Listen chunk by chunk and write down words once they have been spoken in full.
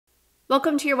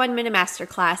Welcome to your 1-Minute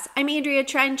Masterclass. I'm Andrea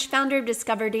Trench, founder of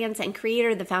DiscoverDance and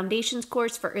creator of the Foundations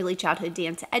course for early childhood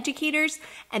dance educators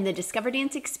and the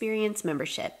DiscoverDance Experience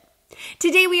membership.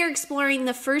 Today we are exploring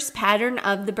the first pattern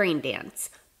of the BrainDance,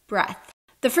 breath.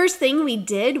 The first thing we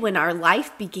did when our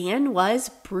life began was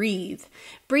breathe.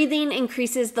 Breathing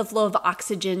increases the flow of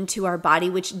oxygen to our body,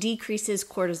 which decreases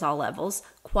cortisol levels,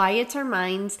 quiets our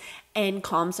minds, and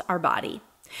calms our body.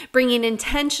 Bringing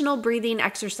intentional breathing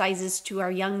exercises to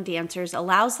our young dancers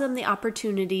allows them the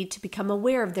opportunity to become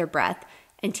aware of their breath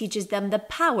and teaches them the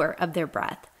power of their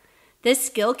breath. This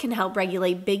skill can help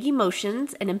regulate big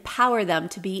emotions and empower them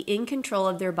to be in control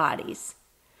of their bodies.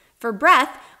 For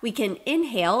breath, we can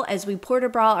inhale as we port a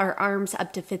bra our arms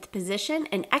up to 5th position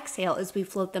and exhale as we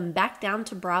float them back down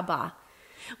to bra ba.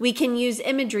 We can use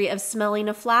imagery of smelling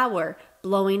a flower,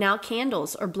 blowing out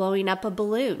candles, or blowing up a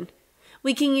balloon.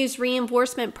 We can use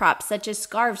reinforcement props such as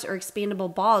scarves or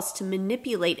expandable balls to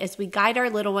manipulate as we guide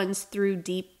our little ones through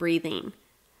deep breathing.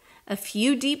 A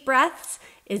few deep breaths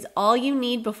is all you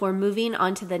need before moving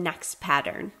on to the next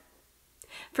pattern.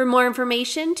 For more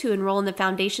information, to enroll in the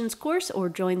Foundations course or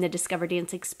join the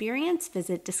DiscoverDance experience,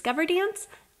 visit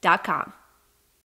DiscoverDance.com.